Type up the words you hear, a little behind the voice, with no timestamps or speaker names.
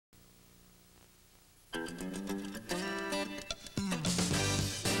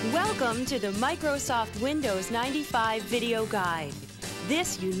Welcome to the Microsoft Windows 95 Video Guide.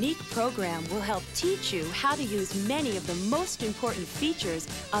 This unique program will help teach you how to use many of the most important features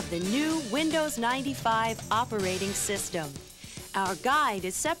of the new Windows 95 operating system. Our guide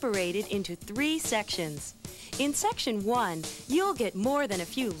is separated into 3 sections. In Section 1, you'll get more than a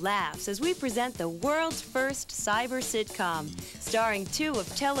few laughs as we present the world's first cyber sitcom, starring 2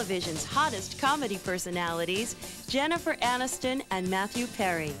 of television's hottest comedy personalities, Jennifer Aniston and Matthew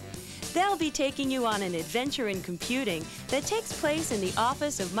Perry. They'll be taking you on an adventure in computing that takes place in the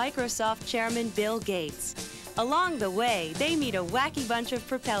office of Microsoft Chairman Bill Gates. Along the way, they meet a wacky bunch of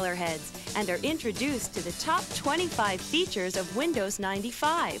propeller heads and are introduced to the top 25 features of Windows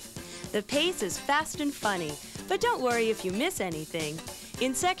 95. The pace is fast and funny, but don't worry if you miss anything.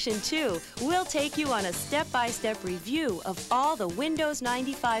 In Section 2, we'll take you on a step-by-step review of all the Windows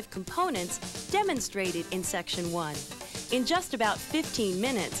 95 components demonstrated in Section 1. In just about 15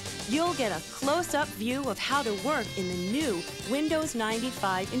 minutes, you'll get a close-up view of how to work in the new Windows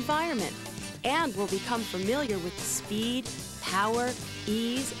 95 environment, and will become familiar with the speed, power,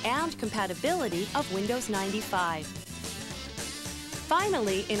 ease, and compatibility of Windows 95.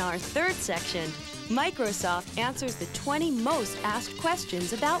 Finally, in our 3rd section, Microsoft answers the 20 most asked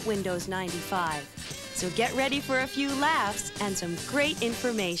questions about Windows 95. So get ready for a few laughs and some great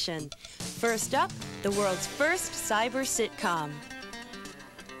information. First up, the world's first cyber sitcom.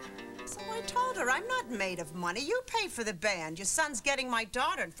 So I told her, I'm not made of money. You pay for the band. Your son's getting my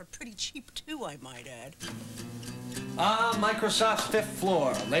daughter, and for pretty cheap, too, I might add. Microsoft's 5th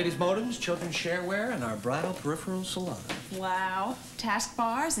floor. Ladies' modems, children's shareware, and our bridal peripheral salon. Wow.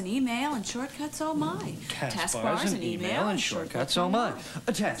 Taskbars and email and shortcuts, oh my. Taskbars and email and shortcuts, oh my.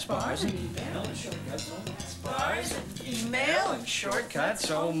 Taskbars and email and shortcuts, oh my. Taskbars and email and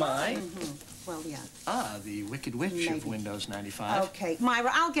shortcuts, oh my. Well, yeah. The Wicked Witch of Windows 95. Okay, Myra,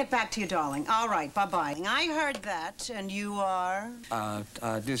 I'll get back to you, darling. All right, bye-bye. I heard that, and you are?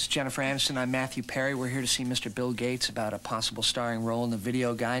 This is Jennifer Aniston. I'm Matthew Perry. We're here to see Mr. Bill Gates about a possible starring role in the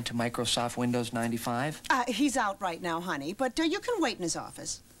video guide to Microsoft Windows 95. He's out right now, honey, but you can wait in his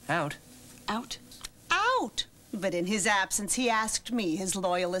office. Out? Out? Out! But in his absence, he asked me, his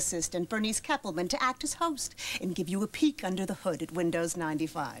loyal assistant, Bernice Keppelman, to act as host and give you a peek under the hood at Windows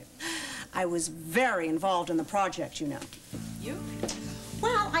 95. I was very involved in the project, you know. You?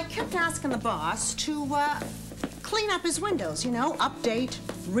 Well, I kept asking the boss to clean up his windows, you know, update,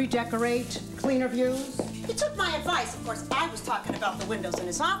 redecorate, cleaner views. He took my advice. Of course, I was talking about the windows in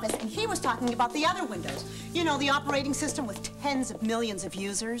his office, and he was talking about the other windows. You know, the operating system with tens of millions of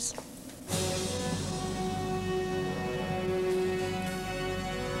users.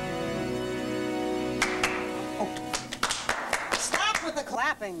 Stop with the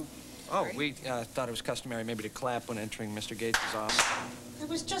clapping. Oh, we thought it was customary maybe to clap when entering Mr. Gates' office. I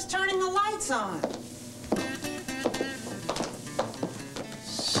was just turning the lights on.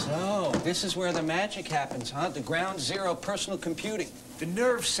 So, this is where the magic happens, huh? The ground zero personal computing. The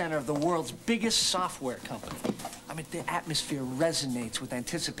nerve center of the world's biggest software company. I mean, the atmosphere resonates with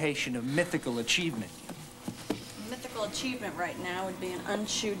anticipation of mythical achievement. Mythical achievement right now would be an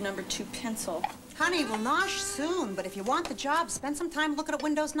unchewed #2 pencil. Honey, we'll nosh soon, but if you want the job, spend some time looking at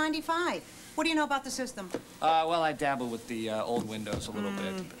Windows 95. What do you know about the system? Well, I dabble with the old Windows a little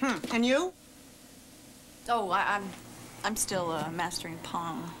bit. And you? Oh, I'm still mastering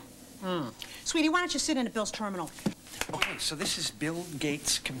Pong. Sweetie, why don't you sit in at Bill's terminal? Okay, so this is Bill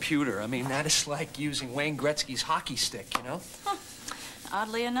Gates' computer. I mean, that is like using Wayne Gretzky's hockey stick, you know? Huh.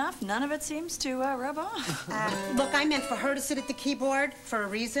 Oddly enough, none of it seems to rub off. Look, I meant for her to sit at the keyboard for a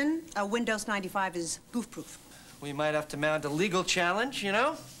reason. Windows 95 is goof-proof. We might have to mount a legal challenge, you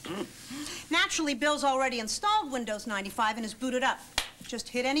know? Naturally, Bill's already installed Windows 95 and is booted up. Just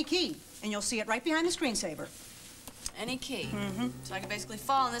hit any key, and you'll see it right behind the screensaver. Any key? So I could basically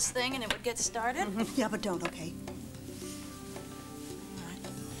fall on this thing and it would get started? Yeah, but don't, okay?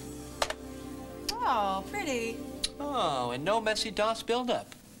 Oh, pretty. Oh, and no messy DOS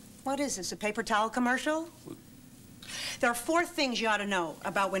buildup. What is this, a paper towel commercial? There are 4 things you ought to know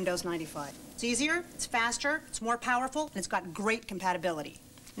about Windows 95. It's easier, it's faster, it's more powerful, and it's got great compatibility.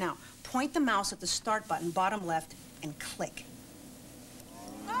 Now, point the mouse at the start button, bottom left, and click.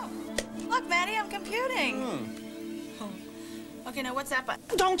 Oh, look, Maddie, I'm computing. Okay, now what's that button?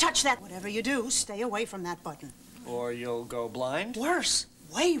 Don't touch that. Whatever you do, stay away from that button. Or you'll go blind? Worse,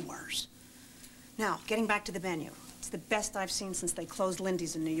 way worse. Now, getting back to the menu. It's the best I've seen since they closed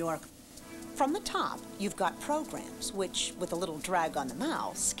Lindy's in New York. From the top, you've got programs, which, with a little drag on the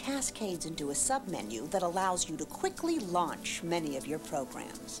mouse, cascades into a submenu that allows you to quickly launch many of your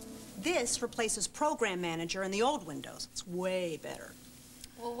programs. This replaces Program Manager in the old Windows. It's way better.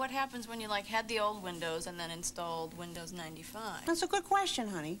 Well, what happens when you, like, had the old Windows and then installed Windows 95? That's a good question,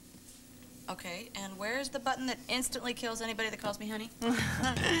 honey. Okay, and where's the button that instantly kills anybody that calls me honey?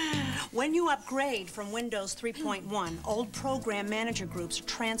 When you upgrade from Windows 3.1, old Program Manager groups are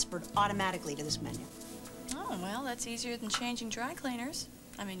transferred automatically to this menu. Oh, well, that's easier than changing dry cleaners.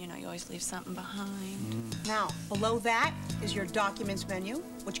 I mean, you know, you always leave something behind. Now, below that is your Documents menu,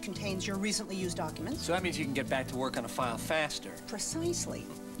 which contains your recently used documents. So that means you can get back to work on a file faster. Precisely.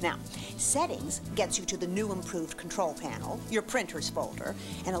 Now, Settings gets you to the new improved control panel, your Printers folder,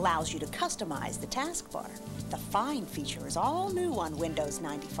 and allows you to customize the taskbar. The Find feature is all new on Windows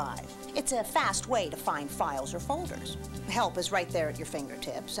 95. It's a fast way to find files or folders. Help is right there at your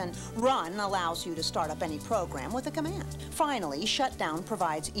fingertips, and Run allows you to start up any program with a command. Finally, Shutdown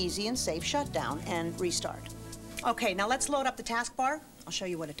provides easy and safe shutdown and restart. Okay, now let's load up the taskbar. I'll show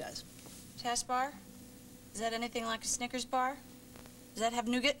you what it does. Taskbar? Is that anything like a Snickers bar? Does that have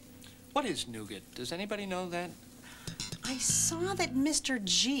nougat? What is nougat? Does anybody know that? I saw that Mr.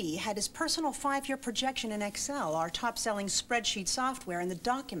 G had his personal 5-year projection in Excel, our top-selling spreadsheet software, in the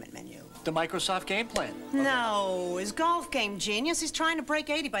document menu. The Microsoft game plan. No, his golf game genius. He's trying to break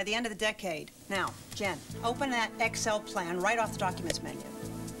 80 by the end of the decade. Now, Jen, open that Excel plan right off the documents menu.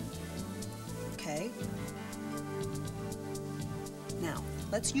 Okay. Now,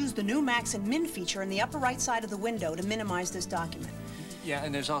 let's use the new Max and Min feature in the upper right side of the window to minimize this document. Yeah,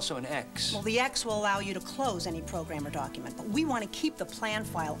 and there's also an X. Well, the X will allow you to close any program or document, but we want to keep the plan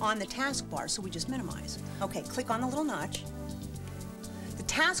file on the taskbar, so we just minimize. Okay, click on the little notch. The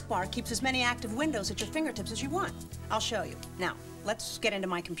taskbar keeps as many active windows at your fingertips as you want. I'll show you. Now, let's get into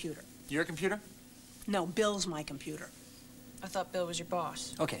my computer. Your computer? No, Bill's my computer. I thought Bill was your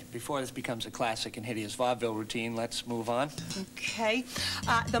boss. Okay, before this becomes a classic and hideous vaudeville routine, let's move on. Okay.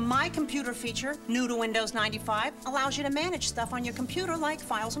 The My Computer feature, new to Windows 95, allows you to manage stuff on your computer like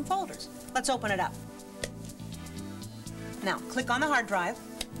files and folders. Let's open it up. Now, click on the hard drive.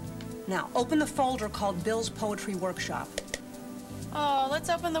 Now, open the folder called Bill's Poetry Workshop. Oh,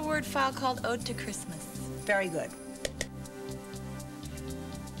 let's open the Word file called Ode to Christmas. Very good.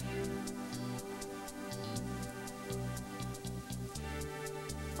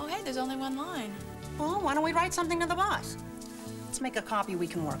 Oh, hey, there's only one line. Well, why don't we write something to the boss? Let's make a copy we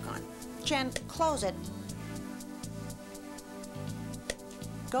can work on. Jen, close it.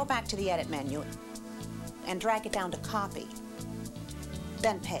 Go back to the Edit menu and drag it down to Copy.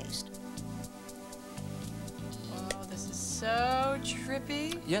 Then paste. Oh, this is so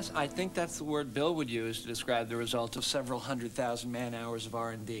trippy. Yes, I think that's the word Bill would use to describe the result of several 100,000 man-hours of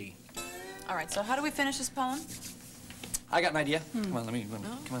R&D. All right, so how do we finish this poem? I got an idea. Come on, let me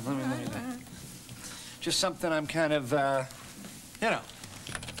just something I'm kind of, you know,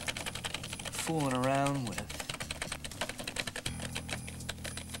 fooling around with.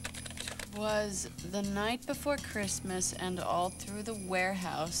 Was the night before Christmas, and all through the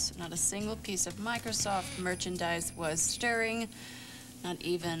warehouse, not a single piece of Microsoft merchandise was stirring, not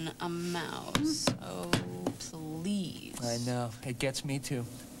even a mouse. Oh, please. I know. It gets me, too.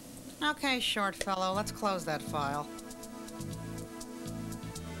 Okay, short fellow, let's close that file.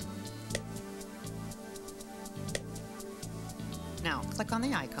 Now, click on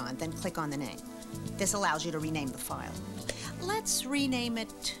the icon, then click on the name. This allows you to rename the file. Let's rename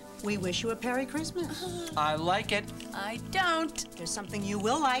it We Wish You a Merry Christmas. I like it. I don't. There's something you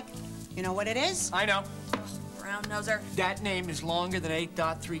will like. You know what it is? I know. Brown noser. That name is longer than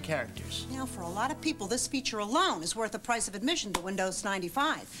 8.3 characters. You know, for a lot of people, this feature alone is worth the price of admission to Windows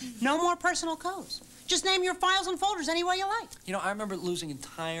 95. No more personal codes. Just name your files and folders any way you like. You know, I remember losing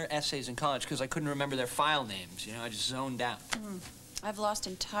entire essays in college because I couldn't remember their file names. You know, I just zoned out. I've lost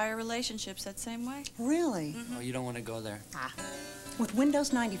entire relationships that same way. Really? Oh, you don't want to go there. With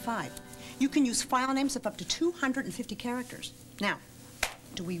Windows 95, you can use file names of up to 250 characters. Now,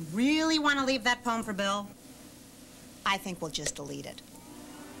 do we really want to leave that poem for Bill? I think we'll just delete it.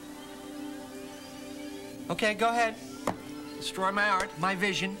 Okay, go ahead. Destroy my art, my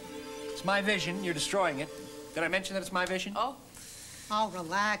vision. It's my vision. You're destroying it. Did I mention that it's my vision? Oh. Oh,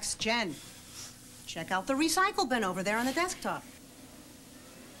 relax, Jen. Check out the recycle bin over there on the desktop.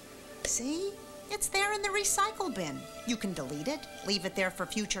 See? It's there in the recycle bin. You can delete it, leave it there for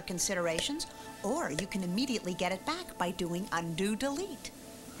future considerations, or you can immediately get it back by doing undo delete.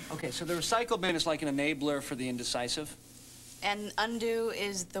 Okay, so the recycle bin is like an enabler for the indecisive? And undo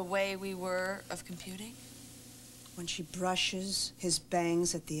is the way we were of computing? when she brushes his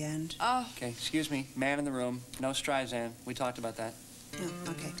bangs at the end. Oh. Okay, excuse me. Man in the room. No Streisand. We talked about that.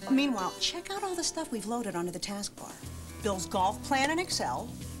 Oh, okay. Meanwhile, check out all the stuff we've loaded onto the taskbar. Bill's golf plan in Excel,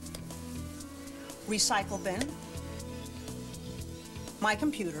 recycle bin, my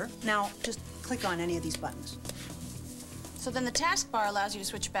computer. Now, just click on any of these buttons. So then the taskbar allows you to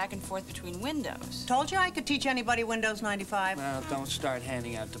switch back and forth between windows. Told you I could teach anybody Windows 95. Well, don't start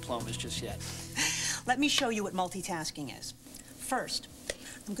handing out diplomas just yet. Let me show you what multitasking is. First,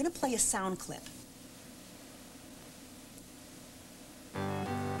 I'm going to play a sound clip.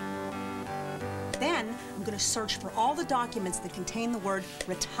 Then, I'm going to search for all the documents that contain the word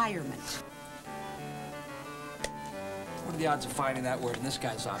retirement. What are the odds of finding that word in this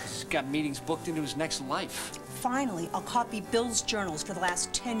guy's office? He's got meetings booked into his next life. Finally, I'll copy Bill's journals for the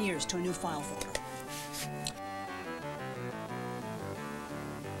last 10 years to a new file folder.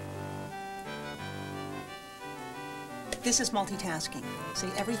 This is multitasking. See,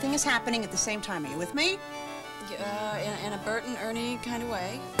 everything is happening at the same time. Are you with me? In a Bert and Ernie kind of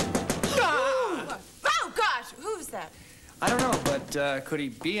way. Ah! Oh, gosh! Who's that? I don't know, but could he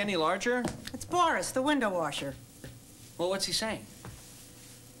be any larger? It's Boris, the window washer. Well, what's he saying?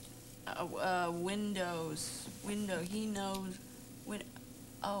 Windows. Window. He knows.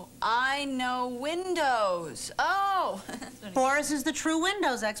 Oh, I know Windows. Oh! Boris is the true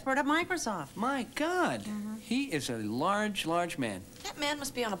Windows expert at Microsoft. My God. He is a large, large man. That man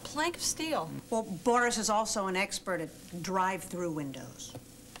must be on a plank of steel. Well, Boris is also an expert at drive-through windows.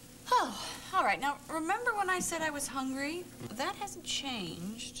 Oh, all right. Now, remember when I said I was hungry? That hasn't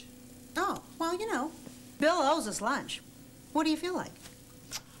changed. Oh, well, you know, Bill owes us lunch. What do you feel like?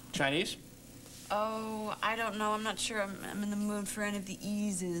 Chinese? Oh, I don't know. I'm not sure I'm in the mood for any of the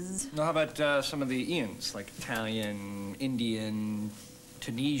eases. No, how about some of the Ians, like Italian, Indian,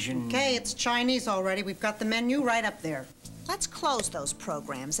 Tunisian? Okay, it's Chinese already. We've got the menu right up there. Let's close those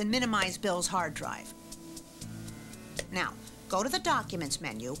programs and minimize Bill's hard drive. Now, go to the Documents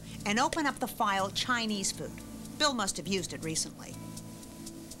menu and open up the file Chinese food. Bill must have used it recently.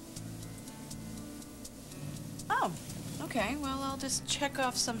 Oh, okay. Well, I'll just check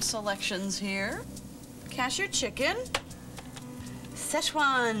off some selections here. Cashew chicken,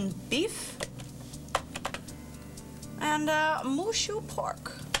 Szechuan beef, and mushu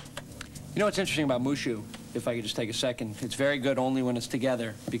pork. You know what's interesting about mushu? If I could just take a second, it's very good only when it's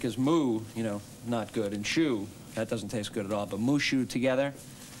together, because mu, you know, not good, and shu, that doesn't taste good at all. But mushu together,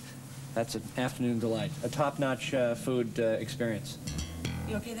 that's an afternoon delight, a top-notch food experience.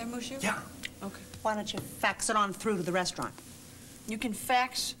 You okay there, mushu? Yeah. Okay. Why don't you fax it on through to the restaurant? You can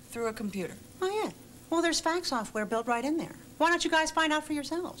fax through a computer. Oh, yeah. Well, there's fax software built right in there. Why don't you guys find out for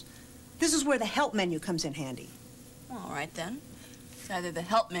yourselves? This is where the help menu comes in handy. All right, then. It's either the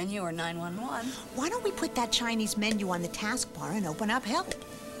help menu or 911. Why don't we put that Chinese menu on the taskbar and open up help?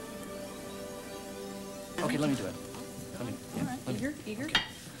 Okay, let me do it. All right. Eager?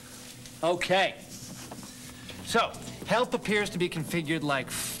 Okay. So, help appears to be configured like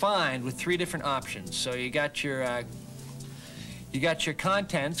find with 3 different options. So you got your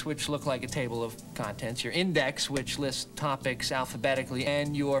contents, which look like a table of contents, your index, which lists topics alphabetically,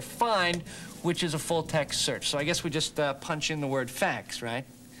 and your find, which is a full text search. So I guess we just punch in the word fax, right?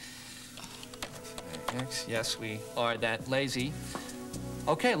 Yes, we are that lazy.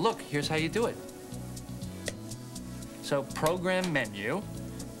 Okay, look, here's how you do it. So program menu,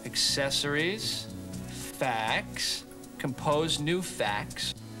 accessories, fax, compose new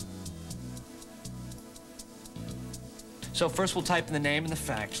fax. So first we'll type in the name and the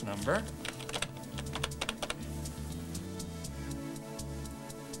fax number.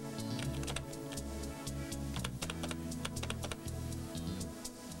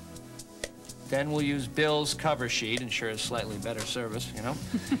 Then we'll use Bill's cover sheet, ensure a slightly better service, you know.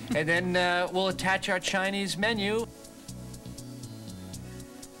 And then we'll attach our Chinese menu.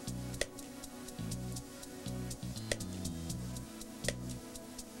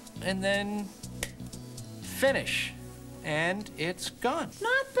 And then finish. And it's gone.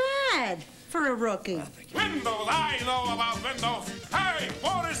 Not bad for a rookie. Windows, I know about Windows. Hey,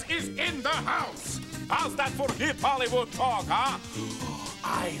 Boris is in the house. How's that for hip Hollywood talk, huh?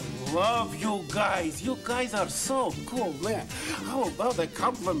 I love you guys. You guys are so cool, man. How about a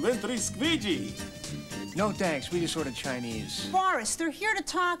complimentary squeegee? No thanks, we just ordered Chinese. Boris, they're here to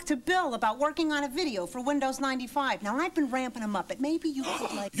talk to Bill about working on a video for Windows 95. Now, I've been ramping them up, but maybe you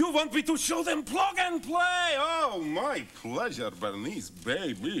could, like... You want me to show them plug and play? Oh, my pleasure, Bernice,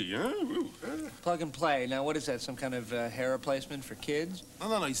 baby. Plug and play. Now, what is that, some kind of hair replacement for kids?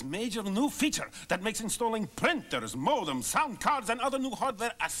 No, it's a major new feature that makes installing printers, modems, sound cards, and other new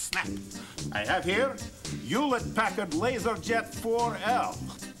hardware a snap. I have here Hewlett-Packard LaserJet 4L.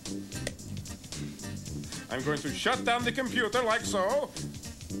 I'm going to shut down the computer like so.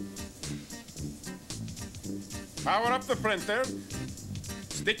 Power up the printer.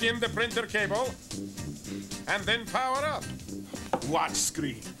 Stick in the printer cable. And then power up. Watch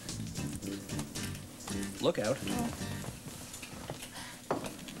screen. Look out.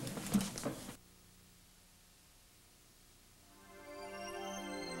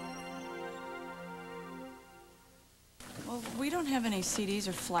 Well, we don't have any CDs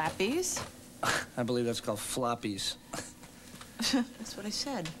or flappies. I believe that's called floppies. That's what I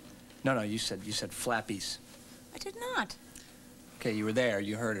said. No, you said flappies. I did not. Okay, you were there.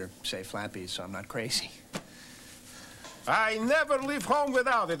 You heard her say flappies, so I'm not crazy. I never leave home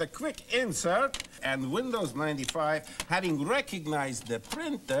without it. A quick insert, and Windows 95, having recognized the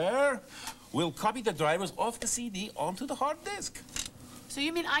printer, will copy the drivers off the CD onto the hard disk. So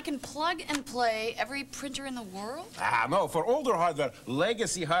you mean I can plug and play every printer in the world? No, for older hardware,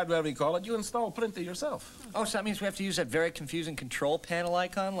 legacy hardware we call it, you install printer yourself. Oh, so that means we have to use that very confusing control panel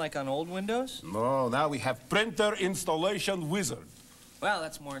icon like on old Windows? No, now we have Printer Installation Wizard. Well,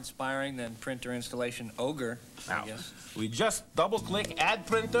 that's more inspiring than printer installation ogre, I guess. We just double-click Add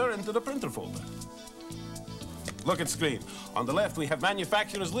Printer into the printer folder. Look at screen. On the left, we have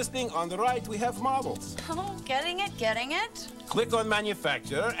manufacturer's listing. On the right, we have models. Oh, getting it, getting it. Click on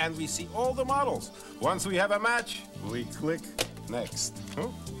manufacturer, and we see all the models. Once we have a match, we click next.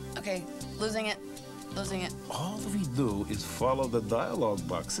 Okay, losing it, losing it. All we do is follow the dialog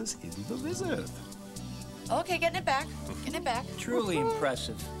boxes in the wizard. Okay, getting it back, getting it back. Truly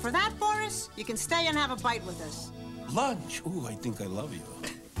impressive. For that, Boris, you can stay and have a bite with us. Lunch. Ooh, I think I love you.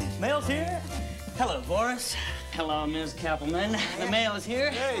 Mail's here. Hello, Boris. Hello, Ms. Kappelman. The mail is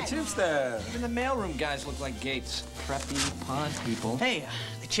here. Hey, Chipster. Even the mailroom guys look like Gates. Preppy pond people. Hey,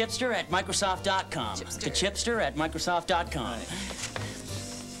 the chipster at Microsoft.com. The chipster at Microsoft.com.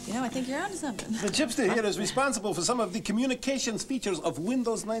 You know, I think you're onto something. The Chipster here is responsible for some of the communications features of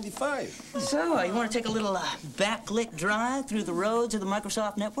Windows 95. So, you want to take a little backlit drive through the roads of the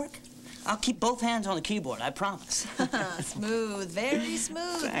Microsoft network? I'll keep both hands on the keyboard, I promise. Smooth, very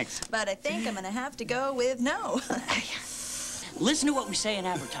smooth. Thanks. But I think I'm gonna have to go with no. Listen to what we say in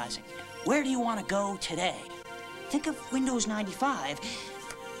advertising. Where do you want to go today? Think of Windows 95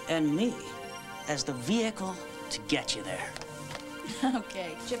 and me as the vehicle to get you there.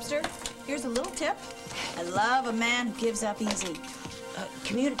 Okay, Chipster, here's a little tip. I love a man who gives up easy.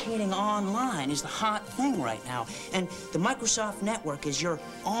 Communicating online is the hot thing right now, and the Microsoft network is your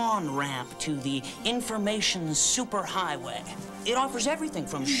on-ramp to the information superhighway. It offers everything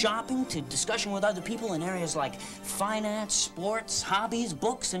from shopping to discussion with other people in areas like finance, sports, hobbies,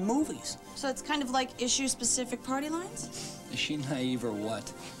 books, and movies. So it's kind of like issue-specific party lines? Is she naive or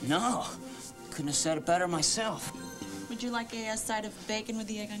what? No, couldn't have said it better myself. Would you like a side of bacon with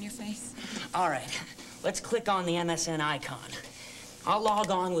the egg on your face? All right, let's click on the MSN icon. I'll log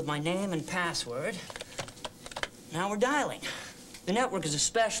on with my name and password. Now we're dialing. The network is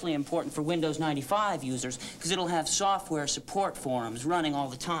especially important for Windows 95 users because it'll have software support forums running all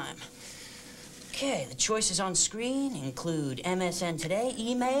the time. Okay, the choices on screen include MSN Today,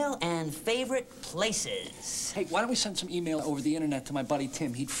 email, and favorite places. Hey, why don't we send some email over the internet to my buddy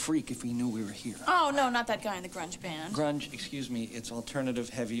Tim? He'd freak if he knew we were here. Oh, no, not that guy in the grunge band. Grunge, excuse me, it's alternative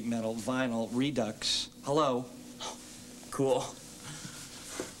heavy metal vinyl redux. Hello? Cool.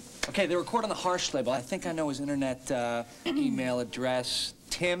 Okay, they record on the Harsh label. I think I know his internet email address,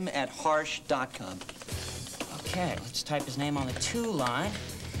 tim@harsh.com. Okay, let's type his name on the to line.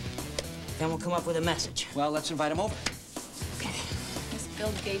 Then we'll come up with a message. Well, let's invite him over. Okay. It's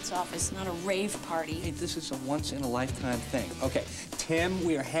Bill Gates' office, not a rave party. Hey, this is a once-in-a-lifetime thing. Okay, Tim,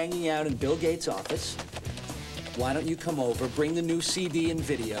 we are hanging out in Bill Gates' office. Why don't you come over, bring the new CD and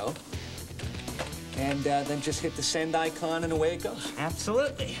video, and then just hit the send icon and away it goes.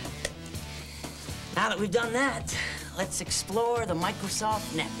 Absolutely. Now that we've done that, let's explore the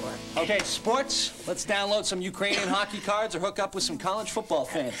Microsoft network. Okay, sports, let's download some Ukrainian hockey cards or hook up with some college football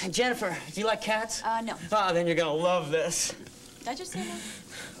fans. And Jennifer, do you like cats? No. Oh, then you're gonna love this. Did I just say that?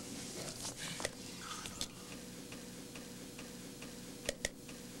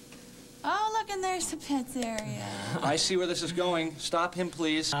 Oh, look, and there's the pets area. I see where this is going. Stop him,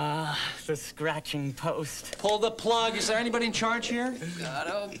 please. The scratching post. Pull the plug. Is there anybody in charge here? God,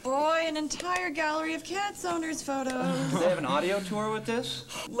 oh boy, an entire gallery of Cats owners' photos. Do they have an audio tour with this?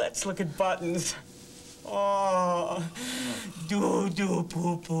 Let's look at buttons. Oh,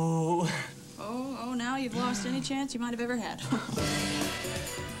 doo-doo-poo-poo. Oh, now you've lost any chance you might have ever had.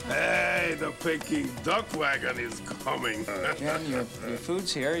 Hey, the Peking duck wagon is coming. Jen, your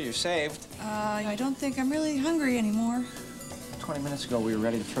food's here. You're saved. I don't think I'm really hungry anymore. 20 minutes ago, we were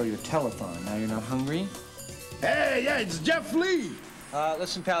ready to throw you a telethon. Now you're not hungry? Hey, yeah, it's Jeff Lee.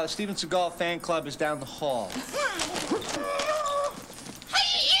 Listen, pal, the Steven Seagal fan club is down the hall.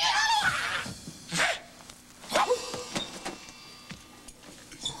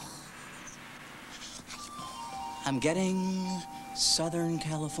 I'm getting Southern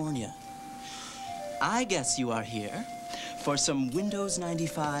California. I guess you are here for some Windows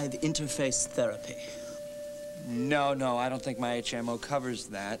 95 interface therapy. No, I don't think my HMO covers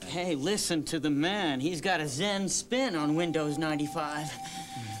that. Hey, listen to the man. He's got a Zen spin on Windows 95.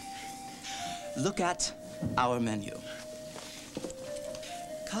 Look at our menu.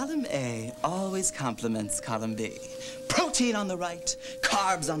 Column A always complements column B. Protein on the right,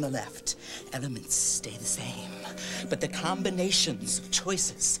 carbs on the left. Elements stay the same, but the combinations,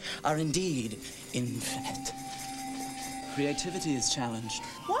 choices, are indeed infinite. Creativity is challenged.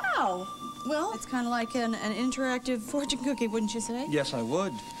 Wow. Well, it's kind of like an interactive fortune cookie, wouldn't you say? Yes, I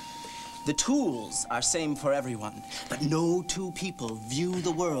would. The tools are same for everyone, but no two people view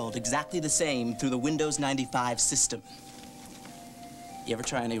the world exactly the same through the Windows 95 system. You ever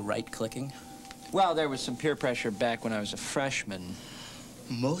try any right-clicking? Well, there was some peer pressure back when I was a freshman.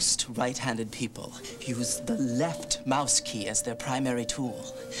 Most right-handed people use the left mouse key as their primary tool.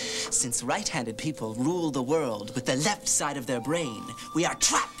 Since right-handed people rule the world with the left side of their brain, we are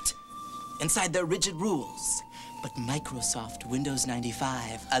trapped inside their rigid rules. But Microsoft Windows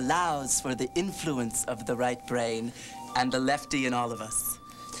 95 allows for the influence of the right brain and the lefty in all of us.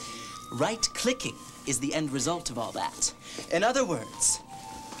 Right-clicking is the end result of all that. In other words,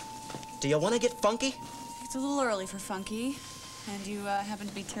 do you want to get funky? It's a little early for funky, and you happen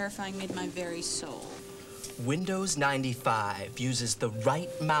to be terrifying me to my very soul. Windows 95 uses the right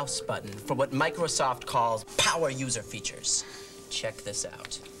mouse button for what Microsoft calls power user features. Check this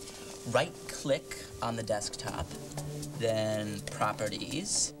out. Right-click on the desktop, then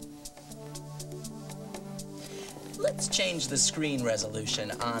Properties. Let's change the screen resolution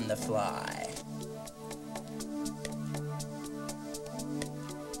on the fly.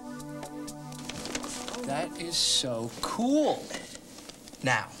 That is so cool.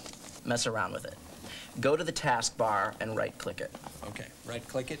 Now, mess around with it. Go to the taskbar and right-click it. Okay,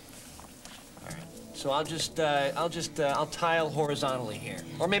 right-click it. All right. So I'll tile horizontally here.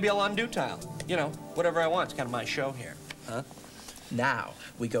 Or maybe I'll undo tile. You know, whatever I want. It's kind of my show here. Huh? Now,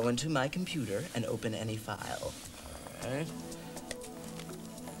 we go into my computer and open any file. All right.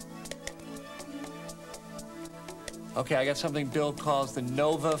 Okay, I got something Bill calls the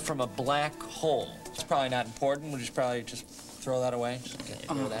nova from a black hole. It's probably not important. We'll probably just throw that away. Just get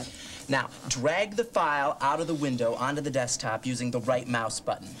rid of that. Now, drag the file out of the window onto the desktop using the right mouse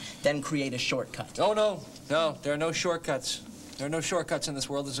button. Then create a shortcut. Oh, no, there are no shortcuts. There are no shortcuts in this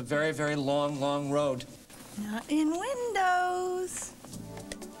world. There's a very, very long, long road. Not in Windows.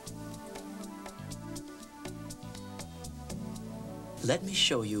 Let me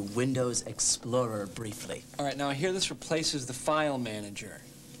show you Windows Explorer briefly. All right, now I hear this replaces the file manager.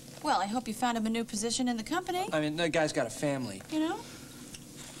 Well, I hope you found him a new position in the company. I mean, the guy's got a family. You know?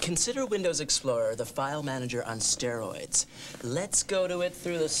 Consider Windows Explorer the file manager on steroids. Let's go to it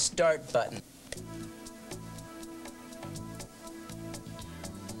through the Start button.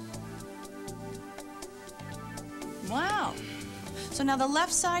 Wow. So now the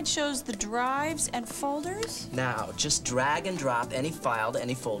left side shows the drives and folders? Now, just drag and drop any file to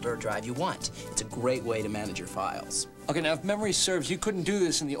any folder or drive you want. It's a great way to manage your files. Okay, now if memory serves, you couldn't do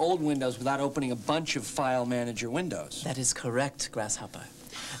this in the old Windows without opening a bunch of file manager windows. That is correct, Grasshopper.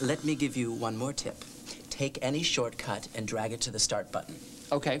 Let me give you one more tip. Take any shortcut and drag it to the Start button.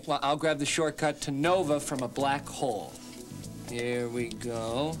 Okay, well, I'll grab the shortcut to Nova from a black hole. Here we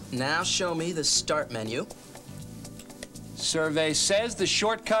go. Now show me the Start menu. Survey says the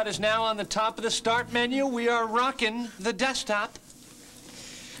shortcut is now on the top of the Start menu. We are rocking the desktop.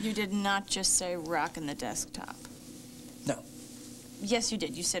 You did not just say rockin' the desktop. No. Yes, you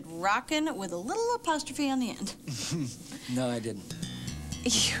did. You said rockin' with a little apostrophe on the end. No, I didn't.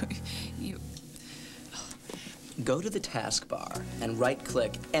 You... Go to the taskbar and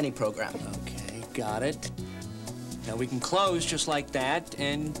right-click any program. Okay, got it. Now we can close just like that,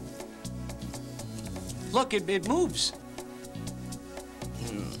 and look, it moves.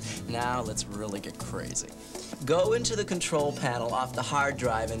 Now let's really get crazy. Go into the control panel off the hard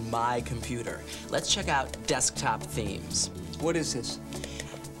drive in my computer. Let's check out desktop themes. What is this?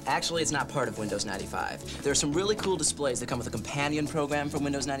 Actually, it's not part of Windows 95. There are some really cool displays that come with a companion program from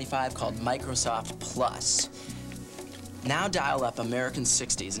Windows 95 called Microsoft Plus. Now dial up American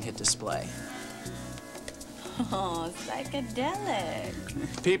 60s and hit display. Oh,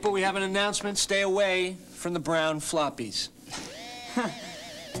 psychedelic. People, we have an announcement. Stay away from the brown floppies.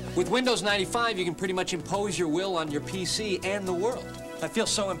 With Windows 95, you can pretty much impose your will on your PC and the world. I feel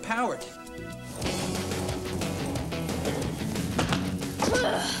so empowered.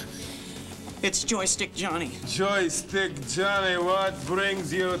 It's Joystick Johnny. Joystick Johnny, what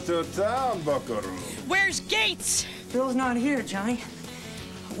brings you to town, buckaroo? Where's Gates? Bill's not here, Johnny.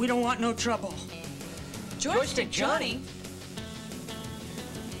 We don't want no trouble. Joystick Johnny?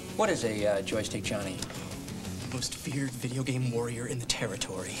 What is a Joystick Johnny? Most feared video game warrior in the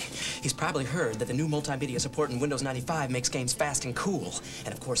territory. He's probably heard that the new multimedia support in Windows 95 makes games fast and cool.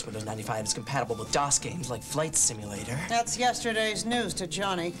 And of course, Windows 95 is compatible with DOS games like Flight Simulator. That's yesterday's news to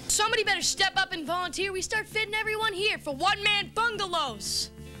Johnny. Somebody better step up and volunteer. We start fitting everyone here for one-man bungalows.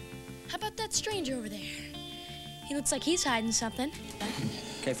 How about that stranger over there? He looks like he's hiding something.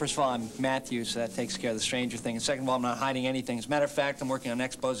 Okay, first of all, I'm Matthew, so that takes care of the stranger thing. And second of all, I'm not hiding anything. As a matter of fact, I'm working on an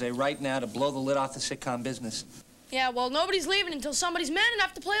expose right now to blow the lid off the sitcom business. Yeah, well, nobody's leaving until somebody's man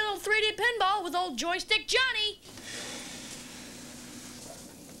enough to play a little 3D pinball with old Joystick Johnny.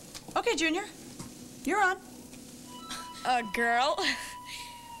 Okay, Junior. You're on. Girl.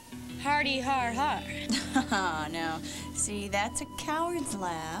 Hardy har har. Oh, no. See, that's a coward's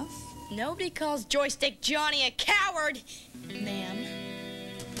laugh. Nobody calls Joystick Johnny a coward, ma'am.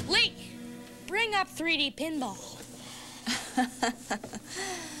 Lee, bring up 3D pinball.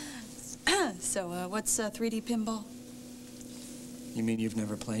 So, what's 3D pinball? You mean you've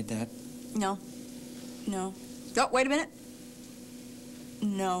never played that? No. No. Oh, wait a minute.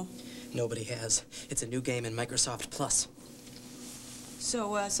 No. Nobody has. It's a new game in Microsoft Plus.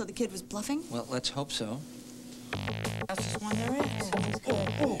 So, so the kid was bluffing? Well, let's hope so. That's just one there is.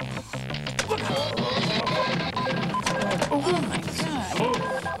 Oh, my God.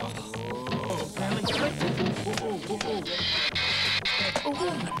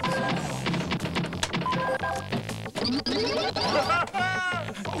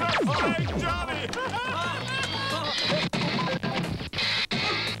 Hey, Johnny!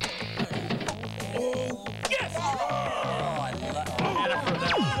 Yes!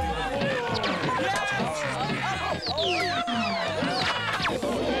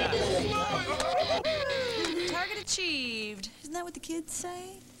 Target achieved. Isn't that what the kids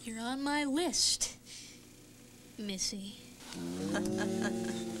say? You're on my list, Missy.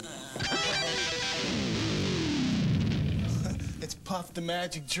 It's Puff the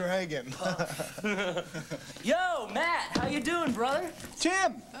Magic Dragon. Yo, Matt, how you doing, brother?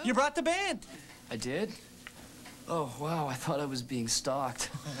 Tim, you brought the band. I did? Oh, wow, I thought I was being stalked.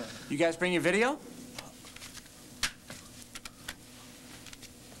 You guys bring your video?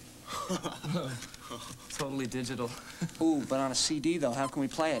 Totally digital. Ooh, but on a CD, though, how can we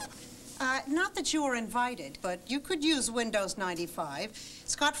play it? Not that you were invited, but you could use Windows 95.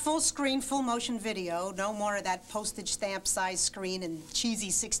 It's got full screen, full motion video, no more of that postage stamp size screen and cheesy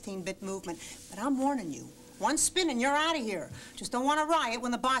 16-bit movement. But I'm warning you, one spin and you're out of here. Just don't want to riot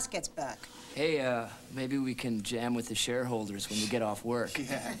when the boss gets back. Hey, maybe we can jam with the shareholders when we get off work.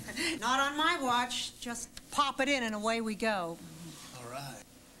 Yeah. Not on my watch. Just pop it in and away we go. All right.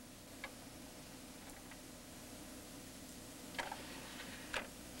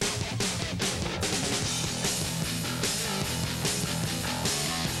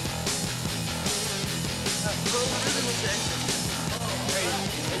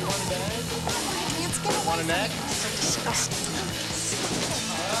 Want a neck?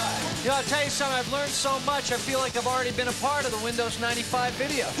 You know, I'll tell you something, I've learned so much, I feel like I've already been a part of the Windows 95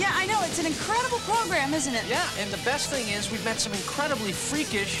 video. Yeah, I know. It's an incredible program, isn't it? Yeah, and the best thing is we've met some incredibly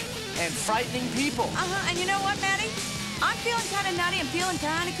freakish and frightening people. Uh-huh. And you know what, Maddie? I'm feeling kind of nutty. I'm feeling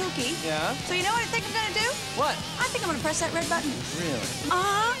kind of kooky. Yeah? So you know what I think I'm going to do? What? I think I'm going to press that red button. Really?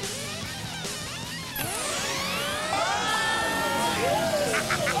 Uh-huh.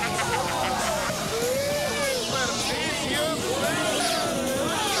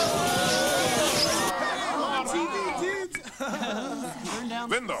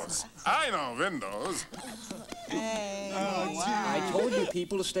 Windows. I know Windows. Hey. I told you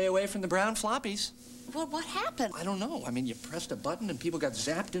people to stay away from the brown floppies. Well, what happened? I don't know. I mean, you pressed a button and people got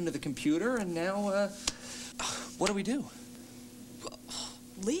zapped into the computer, and now, what do we do?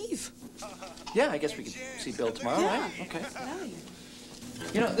 Leave. Yeah, I guess we could see Bill tomorrow, Yeah. right? Okay.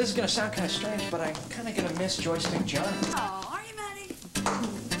 You know, this is gonna sound kind of strange, but I'm kind of gonna miss Joystick Johnny. Oh, are you, Maddie?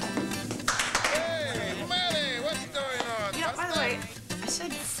 Hey, Maddie, what's going on? You know, by the way, I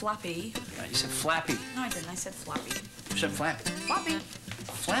said floppy. You said flappy. No, I didn't. I said floppy. You said flappy. Floppy.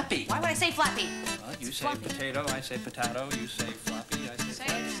 Flappy. Why would I say flappy? Well, What? You say potato, I say potato, you say floppy, I say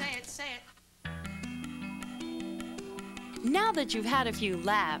floppy. Say it. Now that you've had a few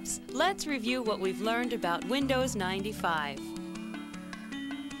laughs, let's review what we've learned about Windows 95.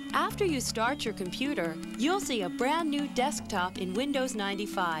 After you start your computer, you'll see a brand new desktop in Windows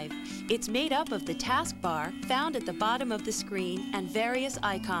 95. It's made up of the taskbar found at the bottom of the screen and various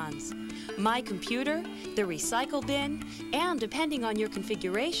icons. My Computer, the Recycle Bin, and depending on your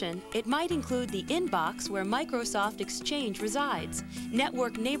configuration, it might include the inbox where Microsoft Exchange resides,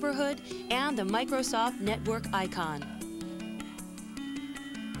 Network Neighborhood, and the Microsoft Network icon.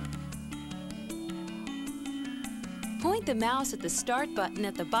 Point the mouse at the Start button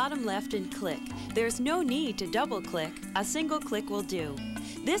at the bottom left and click. There's no need to double-click. A single click will do.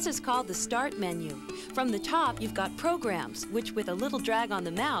 This is called the Start menu. From the top, you've got Programs, which with a little drag on the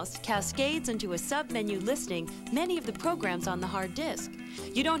mouse, cascades into a sub-menu listing many of the programs on the hard disk.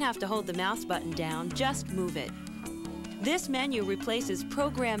 You don't have to hold the mouse button down, just move it. This menu replaces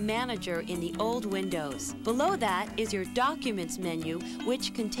Program Manager in the old Windows. Below that is your Documents menu,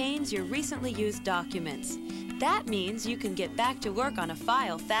 which contains your recently used documents. That means you can get back to work on a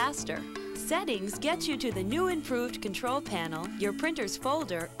file faster. Settings gets you to the new improved control panel, your printer's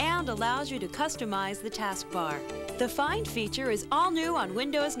folder, and allows you to customize the taskbar. The Find feature is all new on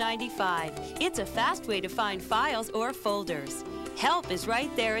Windows 95. It's a fast way to find files or folders. Help is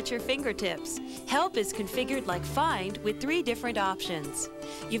right there at your fingertips. Help is configured like Find with 3 different options.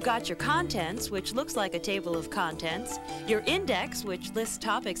 You've got your Contents, which looks like a table of contents, your Index, which lists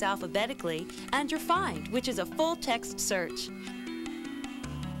topics alphabetically, and your Find, which is a full-text search.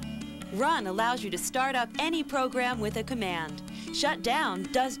 Run allows you to start up any program with a command. Shut down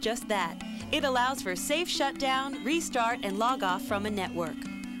does just that. It allows for safe shutdown, restart, and log off from a network.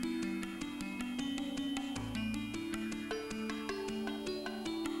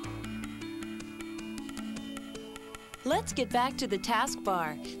 Let's get back to the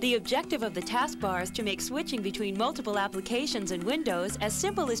taskbar. The objective of the taskbar is to make switching between multiple applications in Windows as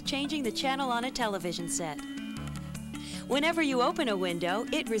simple as changing the channel on a television set. Whenever you open a window,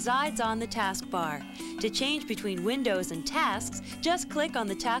 it resides on the taskbar. To change between windows and tasks, just click on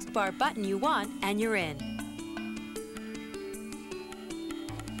the taskbar button you want and you're in.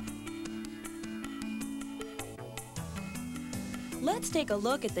 Let's take a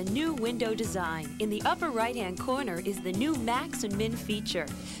look at the new window design. In the upper right-hand corner is the new Max and Min feature.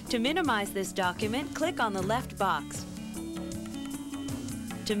 To minimize this document, click on the left box.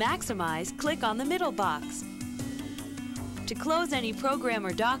 To maximize, click on the middle box. To close any program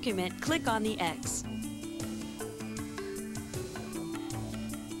or document, click on the X.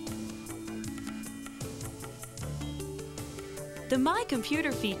 The My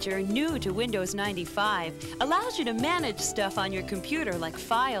Computer feature, new to Windows 95, allows you to manage stuff on your computer like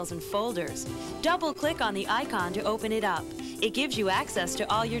files and folders. Double-click on the icon to open it up. It gives you access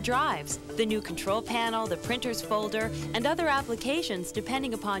to all your drives, the new control panel, the printer's folder, and other applications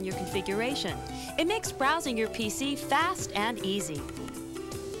depending upon your configuration. It makes browsing your PC fast and easy.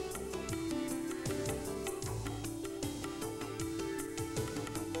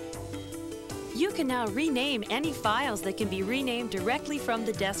 You can now rename any files that can be renamed directly from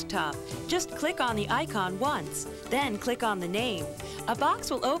the desktop. Just click on the icon once, then click on the name. A box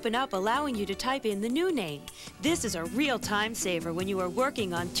will open up allowing you to type in the new name. This is a real time saver when you are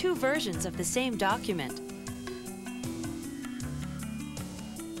working on 2 versions of the same document.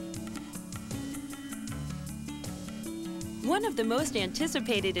 One of the most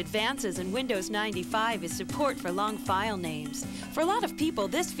anticipated advances in Windows 95 is support for long file names. For a lot of people,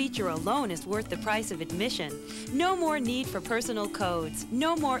 this feature alone is worth the price of admission. No more need for personal codes,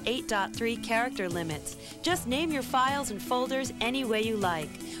 no more 8.3 character limits. Just name your files and folders any way you like.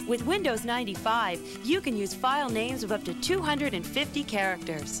 With Windows 95, you can use file names of up to 250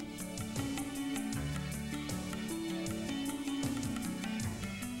 characters.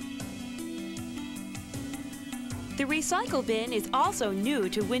 The Recycle Bin is also new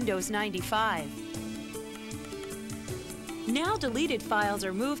to Windows 95. Now deleted files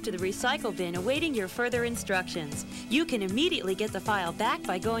are moved to the Recycle Bin awaiting your further instructions. You can immediately get the file back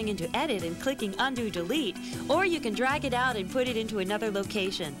by going into Edit and clicking Undo Delete, or you can drag it out and put it into another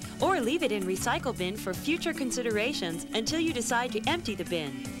location, or leave it in Recycle Bin for future considerations until you decide to empty the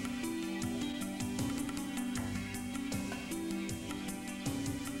bin.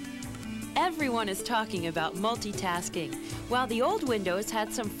 Everyone is talking about multitasking. While the old Windows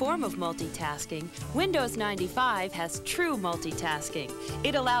had some form of multitasking, Windows 95 has true multitasking.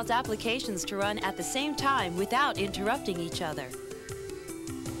 It allows applications to run at the same time without interrupting each other.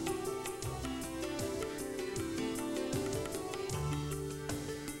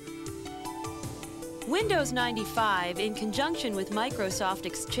 Windows 95, in conjunction with Microsoft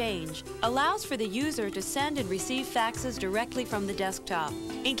Exchange, allows for the user to send and receive faxes directly from the desktop.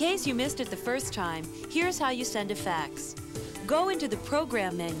 In case you missed it the first time, here's how you send a fax. Go into the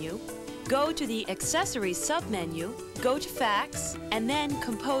Program menu, go to the Accessories submenu, go to Fax, and then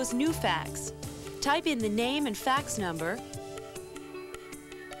Compose New Fax. Type in the name and fax number,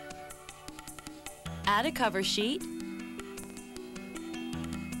 add a cover sheet,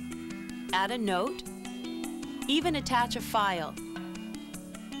 add a note, even attach a file.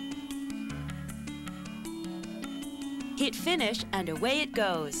 Hit Finish and away it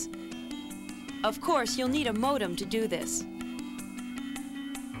goes. Of course, you'll need a modem to do this.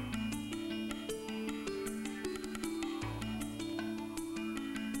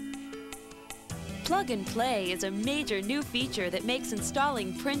 Plug and Play is a major new feature that makes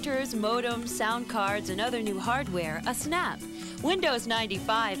installing printers, modems, sound cards, and other new hardware a snap. Windows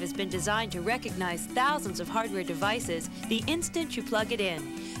 95 has been designed to recognize thousands of hardware devices the instant you plug it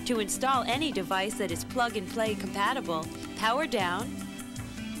in. To install any device that is plug and play compatible, power down,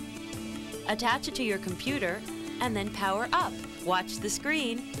 attach it to your computer, and then power up. Watch the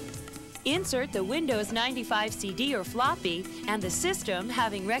screen. Insert the Windows 95 CD or floppy, and the system,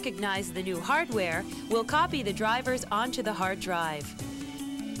 having recognized the new hardware, will copy the drivers onto the hard drive.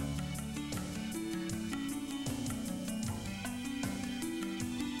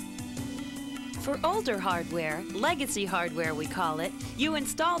 For older hardware, legacy hardware we call it, you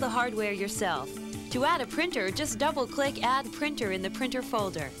install the hardware yourself. To add a printer, just double-click Add Printer in the Printer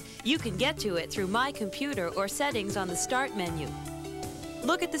folder. You can get to it through My Computer or Settings on the Start menu.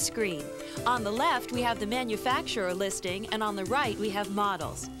 Look at the screen. On the left, we have the manufacturer listing, and on the right, we have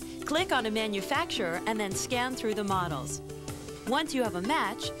models. Click on a manufacturer and then scan through the models. Once you have a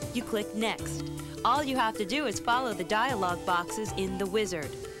match, you click Next. All you have to do is follow the dialog boxes in the wizard.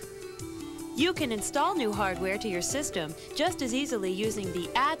 You can install new hardware to your system just as easily using the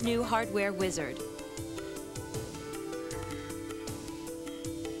Add New Hardware wizard.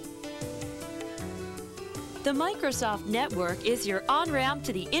 The Microsoft Network is your on-ramp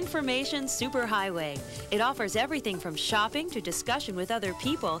to the information superhighway. It offers everything from shopping to discussion with other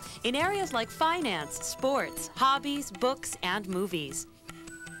people in areas like finance, sports, hobbies, books, and movies.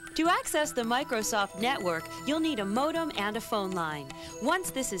 To access the Microsoft Network, you'll need a modem and a phone line. Once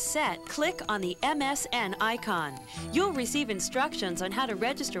this is set, click on the MSN icon. You'll receive instructions on how to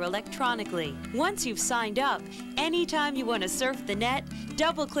register electronically. Once you've signed up, anytime you want to surf the net,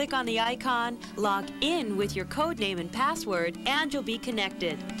 double-click on the icon, log in with your codename and password, and you'll be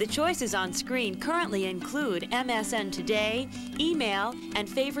connected. The choices on screen currently include MSN Today, email, and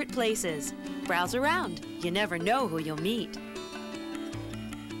favorite places. Browse around. You never know who you'll meet.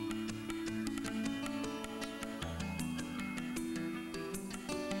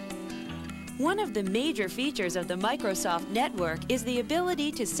 One of the major features of the Microsoft Network is the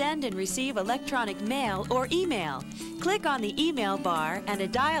ability to send and receive electronic mail or email. Click on the email bar and a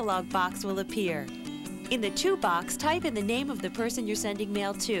dialog box will appear. In the To box, type in the name of the person you're sending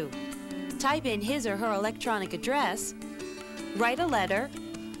mail to. Type in his or her electronic address, write a letter,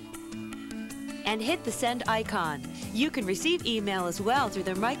 and hit the send icon. You can receive email as well through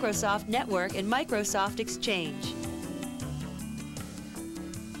the Microsoft Network and Microsoft Exchange.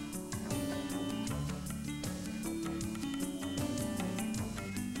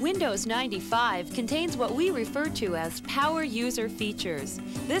 Windows 95 contains what we refer to as Power User features.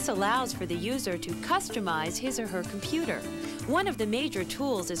 This allows for the user to customize his or her computer. One of the major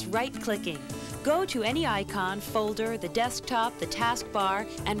tools is right-clicking. Go to any icon, folder, the desktop, the taskbar,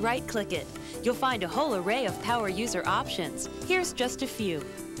 and right-click it. You'll find a whole array of Power User options. Here's just a few.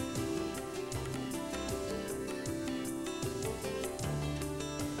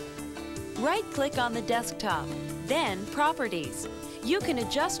 Right-click on the desktop, then Properties. You can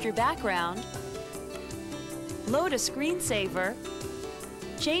adjust your background, load a screensaver,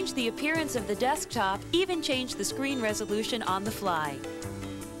 change the appearance of the desktop, even change the screen resolution on the fly.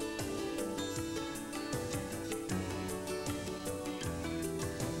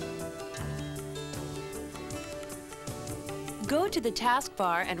 Go to the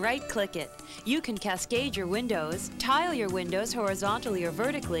taskbar and right-click it. You can cascade your windows, tile your windows horizontally or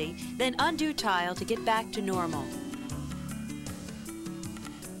vertically, then undo tile to get back to normal.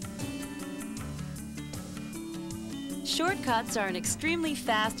 Shortcuts are an extremely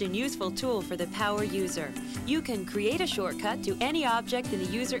fast and useful tool for the power user. You can create a shortcut to any object in the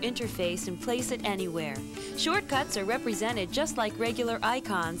user interface and place it anywhere. Shortcuts are represented just like regular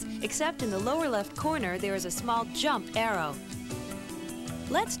icons, except in the lower left corner there is a small jump arrow.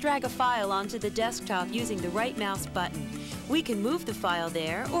 Let's drag a file onto the desktop using the right mouse button. We can move the file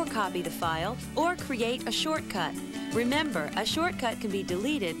there, or copy the file, or create a shortcut. Remember, a shortcut can be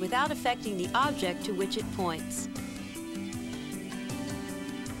deleted without affecting the object to which it points.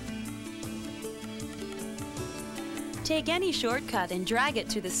 Take any shortcut and drag it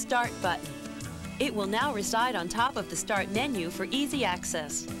to the Start button. It will now reside on top of the Start menu for easy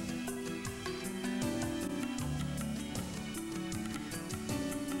access.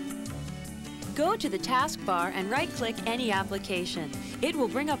 Go to the taskbar and right-click any application. It will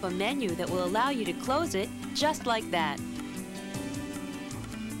bring up a menu that will allow you to close it just like that.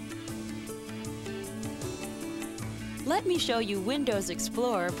 Let me show you Windows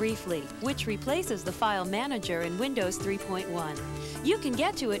Explorer briefly, which replaces the File Manager in Windows 3.1. You can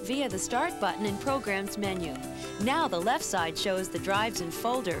get to it via the Start button in Programs menu. Now the left side shows the drives and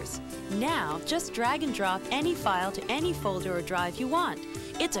folders. Now just drag and drop any file to any folder or drive you want.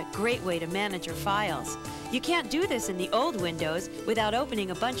 It's a great way to manage your files. You can't do this in the old Windows without opening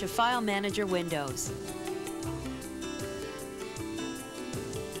a bunch of File Manager windows.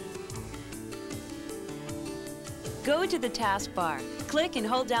 Go to the taskbar. Click and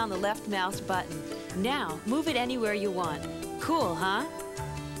hold down the left mouse button. Now, move it anywhere you want. Cool, huh?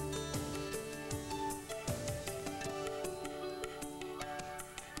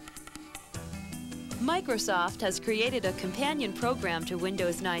 Microsoft has created a companion program to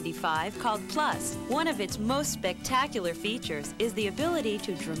Windows 95 called Plus. One of its most spectacular features is the ability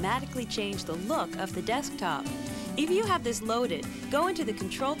to dramatically change the look of the desktop. If you have this loaded, go into the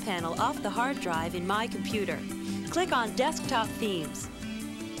control panel off the hard drive in My Computer. Click on Desktop Themes.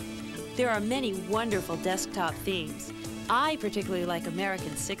 There are many wonderful desktop themes. I particularly like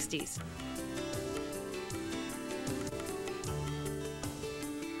American 60s.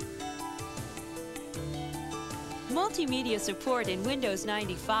 Multimedia support in Windows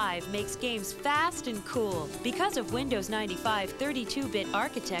 95 makes games fast and cool. Because of Windows 95 32-bit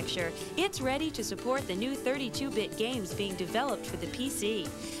architecture, it's ready to support the new 32-bit games being developed for the PC.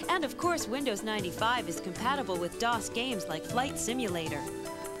 And of course, Windows 95 is compatible with DOS games like Flight Simulator.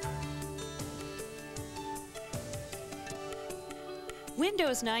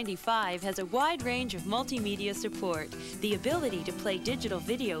 Windows 95 has a wide range of multimedia support. The ability to play digital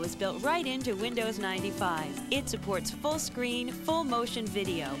video is built right into Windows 95. It supports full screen, full motion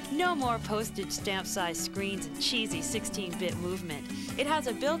video. No more postage stamp size screens and cheesy 16-bit movement. It has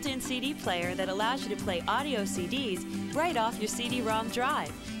a built-in CD player that allows you to play audio CDs right off your CD-ROM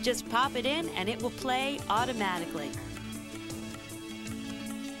drive. Just pop it in and it will play automatically.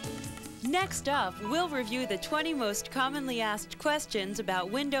 Next up, we'll review the 20 most commonly asked questions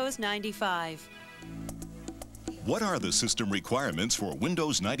about Windows 95. What are the system requirements for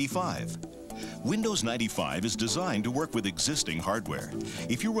Windows 95? Windows 95 is designed to work with existing hardware.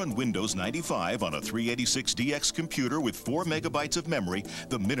 If you run Windows 95 on a 386DX computer with 4 megabytes of memory,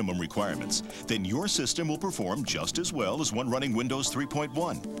 the minimum requirements, then your system will perform just as well as one running Windows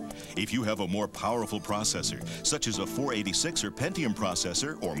 3.1. If you have a more powerful processor, such as a 486 or Pentium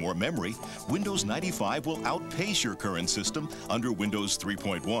processor or more memory, Windows 95 will outpace your current system under Windows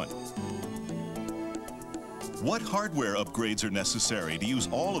 3.1. What hardware upgrades are necessary to use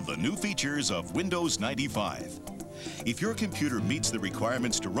all of the new features of Windows 95? If your computer meets the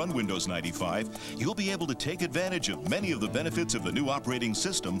requirements to run Windows 95, you'll be able to take advantage of many of the benefits of the new operating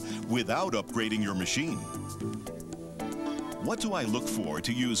system without upgrading your machine. What do I look for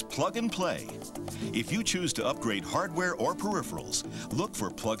to use Plug and Play? If you choose to upgrade hardware or peripherals, look for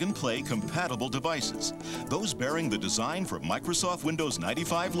Plug and Play compatible devices, those bearing the Design for Microsoft Windows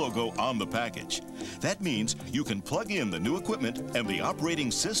 95 logo on the package. That means you can plug in the new equipment and the operating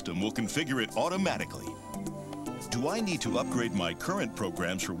system will configure it automatically. Do I need to upgrade my current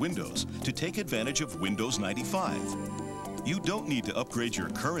programs for Windows to take advantage of Windows 95? You don't need to upgrade your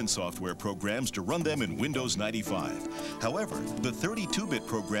current software programs to run them in Windows 95. However, the 32-bit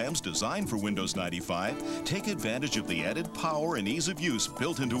programs designed for Windows 95 take advantage of the added power and ease of use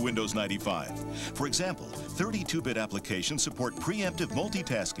built into Windows 95. For example, 32-bit applications support preemptive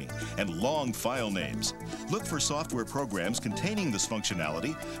multitasking and long file names. Look for software programs containing this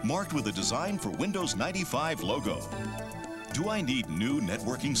functionality marked with a Design for Windows 95 logo. Do I need new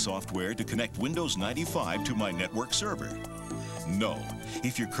networking software to connect Windows 95 to my network server? No.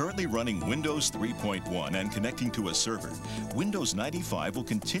 If you're currently running Windows 3.1 and connecting to a server, Windows 95 will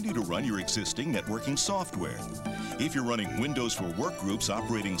continue to run your existing networking software. If you're running Windows for Workgroups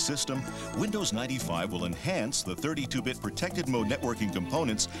operating system, Windows 95 will enhance the 32-bit protected mode networking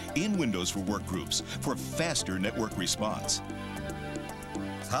components in Windows for Workgroups for faster network response.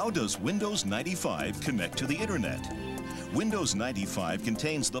 How does Windows 95 connect to the Internet? Windows 95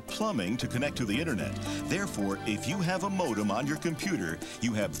 contains the plumbing to connect to the internet. Therefore, if you have a modem on your computer,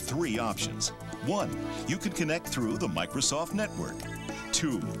 you have 3 options. 1, you can connect through the Microsoft network.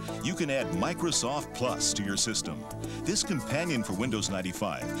 2, you can add Microsoft Plus to your system. This companion for Windows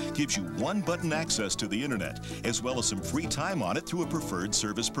 95 gives you one-button access to the internet, as well as some free time on it through a preferred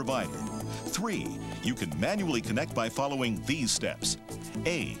service provider. 3, you can manually connect by following these steps.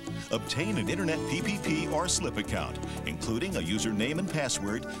 A, obtain an Internet PPP or SLIP account, including a username and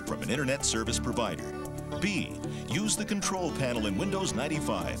password from an Internet service provider. B, use the control panel in Windows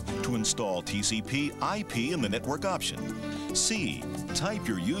 95 to install TCP/IP in the network option. C, type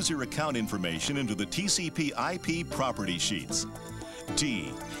your user account information into the TCP/IP property sheets.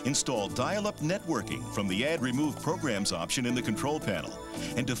 D, install dial-up networking from the Add Remove Programs option in the control panel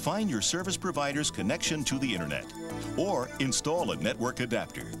and define your service provider's connection to the internet. Or install a network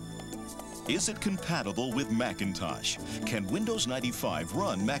adapter. Is it compatible with Macintosh? Can Windows 95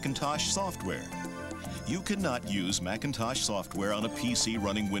 run Macintosh software? You cannot use Macintosh software on a PC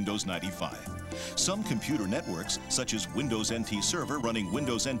running Windows 95. Some computer networks, such as Windows NT Server running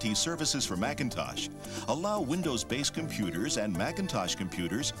Windows NT services for Macintosh, allow Windows-based computers and Macintosh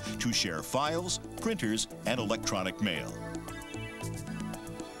computers to share files, printers, and electronic mail.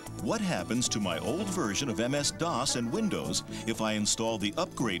 What happens to my old version of MS-DOS and Windows if I install the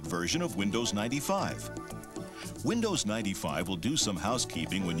upgrade version of Windows 95? Windows 95 will do some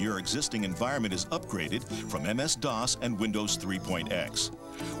housekeeping when your existing environment is upgraded from MS-DOS and Windows 3.x.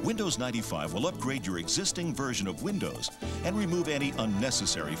 Windows 95 will upgrade your existing version of Windows and remove any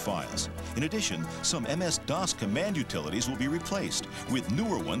unnecessary files. In addition, some MS-DOS command utilities will be replaced with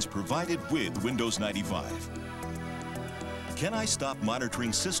newer ones provided with Windows 95. Can I stop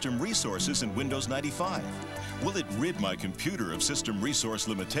monitoring system resources in Windows 95? Will it rid my computer of system resource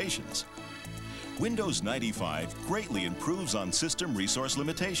limitations? Windows 95 greatly improves on system resource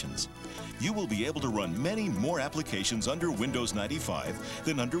limitations. You will be able to run many more applications under Windows 95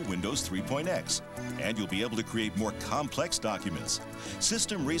 than under Windows 3.x, and you'll be able to create more complex documents.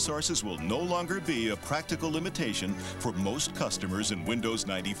 System resources will no longer be a practical limitation for most customers in Windows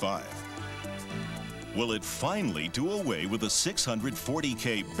 95. Will it finally do away with the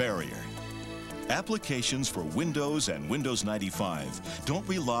 640K barrier? Applications for Windows and Windows 95 don't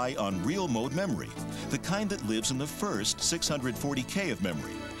rely on real mode memory, the kind that lives in the first 640K of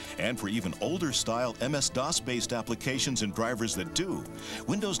memory. And for even older style MS-DOS-based applications and drivers that do,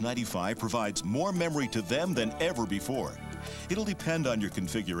 Windows 95 provides more memory to them than ever before. It'll depend on your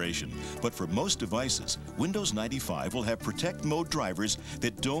configuration, but for most devices, Windows 95 will have Protect Mode drivers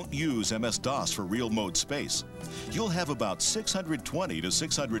that don't use MS-DOS for real mode space. You'll have about 620 to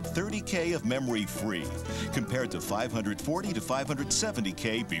 630K of memory free, compared to 540 to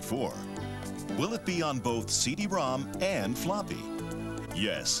 570K before. Will it be on both CD-ROM and floppy?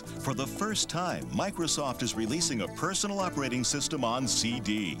 Yes, for the first time, Microsoft is releasing a personal operating system on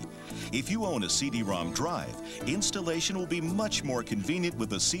CD. If you own a CD-ROM drive, installation will be much more convenient with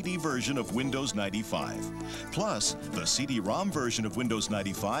the CD version of Windows 95. Plus, the CD-ROM version of Windows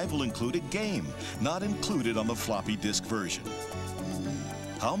 95 will include a game, not included on the floppy disk version.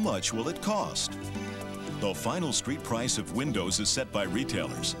 How much will it cost? The final street price of Windows is set by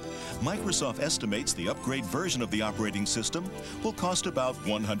retailers. Microsoft estimates the upgrade version of the operating system will cost about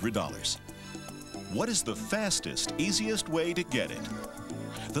 $100. What is the fastest, easiest way to get it?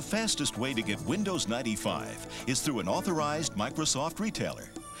 The fastest way to get Windows 95 is through an authorized Microsoft retailer.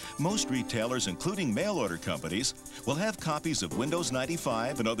 Most retailers, including mail-order companies, will have copies of Windows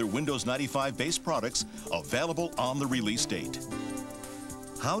 95 and other Windows 95-based products available on the release date.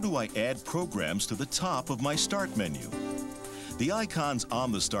 How do I add programs to the top of my Start menu? The icons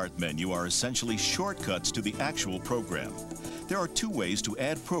on the Start menu are essentially shortcuts to the actual program. There are 2 ways to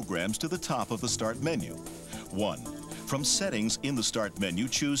add programs to the top of the Start menu. 1. From Settings in the Start menu,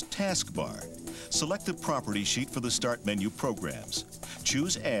 choose Taskbar. Select the property sheet for the Start menu programs.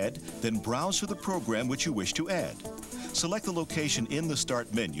 Choose Add, then browse for the program which you wish to add. Select the location in the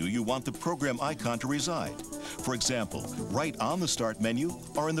Start menu you want the program icon to reside. For example, right on the Start menu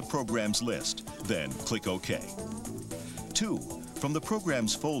or in the Programs list. Then click OK. 2. From the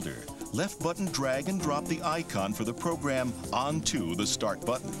Programs folder, left button drag and drop the icon for the program onto the Start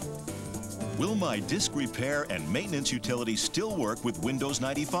button. Will my disk repair and maintenance utility still work with Windows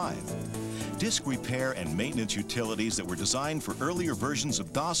 95? Disk repair and maintenance utilities that were designed for earlier versions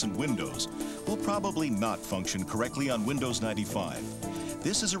of DOS and Windows will probably not function correctly on Windows 95.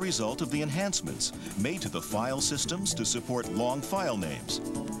 This is a result of the enhancements made to the file systems to support long file names.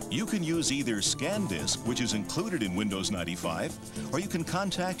 You can use either ScanDisk, which is included in Windows 95, or you can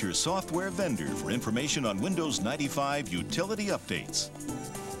contact your software vendor for information on Windows 95 utility updates.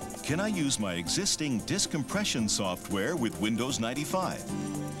 Can I use my existing disk compression software with Windows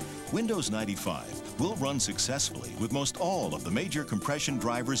 95? Windows 95 will run successfully with most all of the major compression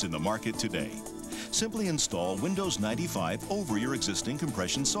drivers in the market today. Simply install Windows 95 over your existing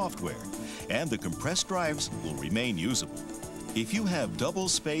compression software, and the compressed drives will remain usable. If you have double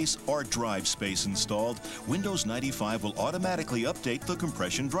space or drive space installed, Windows 95 will automatically update the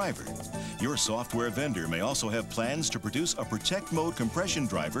compression driver. Your software vendor may also have plans to produce a Protect Mode compression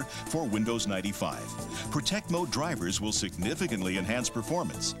driver for Windows 95. Protect Mode drivers will significantly enhance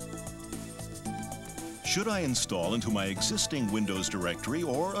performance. Should I install into my existing Windows directory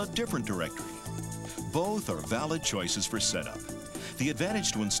or a different directory? Both are valid choices for setup. The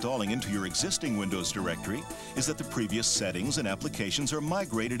advantage to installing into your existing Windows directory is that the previous settings and applications are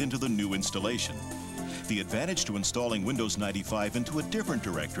migrated into the new installation. The advantage to installing Windows 95 into a different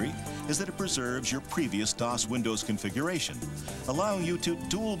directory is that it preserves your previous DOS Windows configuration, allowing you to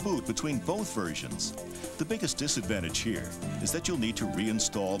dual boot between both versions. The biggest disadvantage here is that you'll need to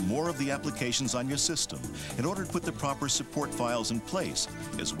reinstall more of the applications on your system in order to put the proper support files in place,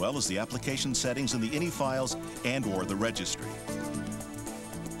 as well as the application settings in the INI files and/or the registry.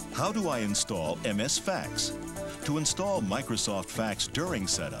 How do I install MS Fax? To install Microsoft Fax during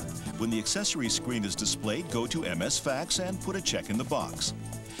setup, when the accessory screen is displayed, go to MS Fax and put a check in the box.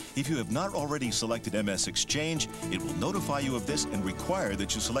 If you have not already selected MS Exchange, it will notify you of this and require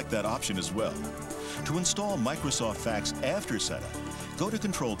that you select that option as well. To install Microsoft Fax after setup, go to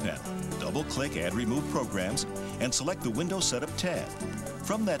Control Panel, double-click Add Remove Programs, and select the Windows Setup tab.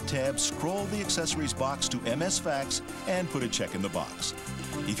 From that tab, scroll the accessories box to MS Fax and put a check in the box.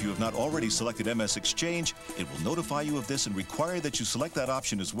 If you have not already selected MS Exchange, it will notify you of this and require that you select that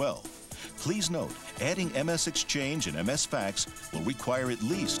option as well. Please note, adding MS Exchange and MS Fax will require at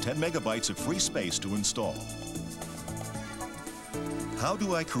least 10 megabytes of free space to install. How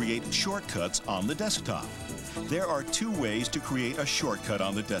do I create shortcuts on the desktop? There are two ways to create a shortcut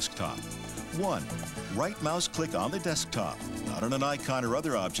on the desktop. 1. Right mouse click on the desktop, not on an icon or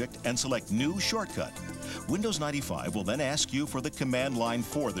other object, and select New Shortcut. Windows 95 will then ask you for the command line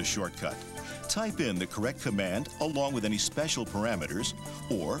for the shortcut. Type in the correct command along with any special parameters,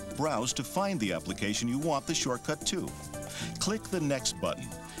 or browse to find the application you want the shortcut to. Click the Next button,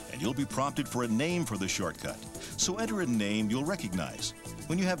 and you'll be prompted for a name for the shortcut. So enter a name you'll recognize.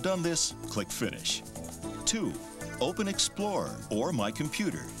 When you have done this, click Finish. 2. Open Explorer or My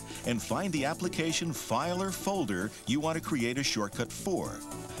Computer and find the application file or folder you want to create a shortcut for.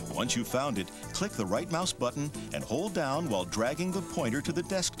 Once you've found it, click the right mouse button and hold down while dragging the pointer to the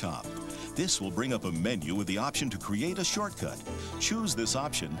desktop. This will bring up a menu with the option to create a shortcut. Choose this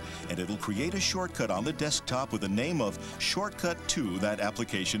option and it'll create a shortcut on the desktop with the name of Shortcut to that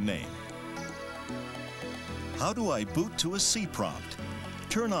application name. How do I boot to a C prompt?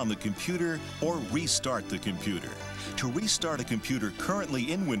 Turn on the computer or restart the computer. To restart a computer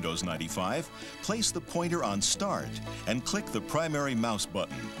currently in Windows 95, place the pointer on Start and click the primary mouse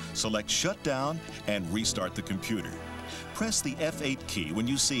button. Select Shut Down and restart the computer. Press the F8 key when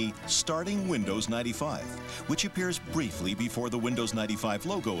you see Starting Windows 95, which appears briefly before the Windows 95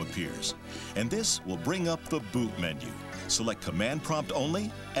 logo appears. And this will bring up the boot menu. Select Command Prompt only,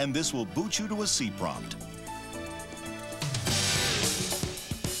 and this will boot you to a C prompt.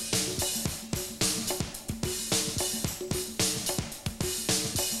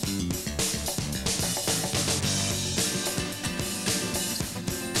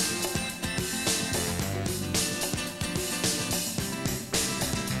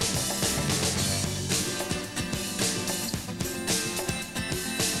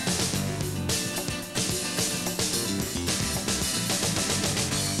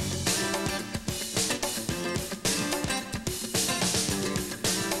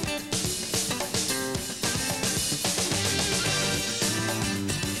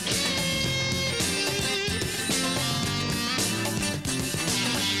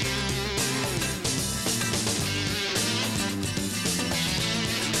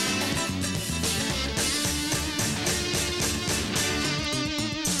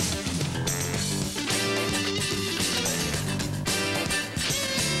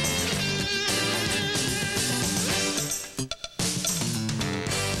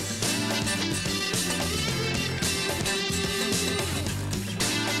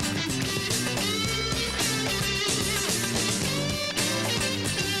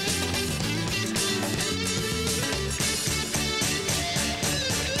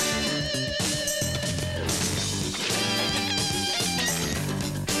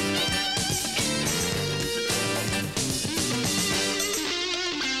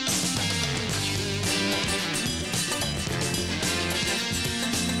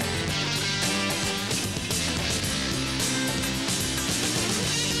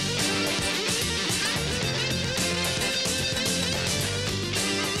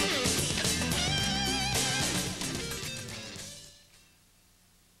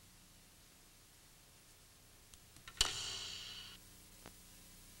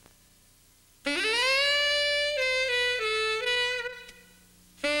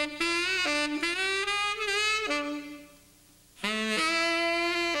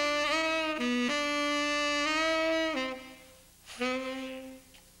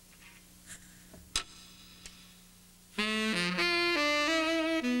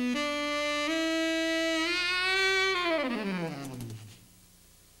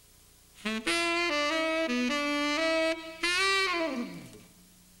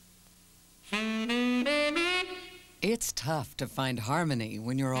 tough to find harmony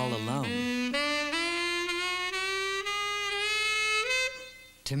when you're all alone.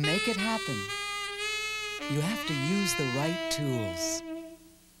 To make it happen, you have to use the right tools.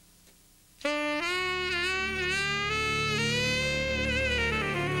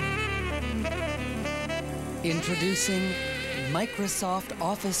 Introducing Microsoft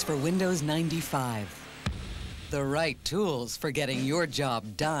Office for Windows 95. The right tools for getting your job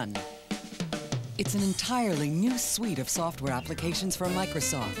done. It's an entirely new suite of software applications from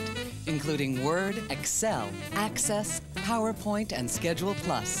Microsoft, including Word, Excel, Access, PowerPoint, and Schedule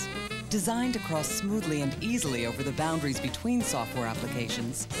Plus. Designed to cross smoothly and easily over the boundaries between software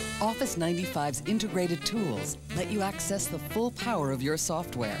applications, Office 95's integrated tools let you access the full power of your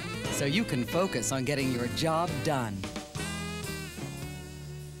software, so you can focus on getting your job done.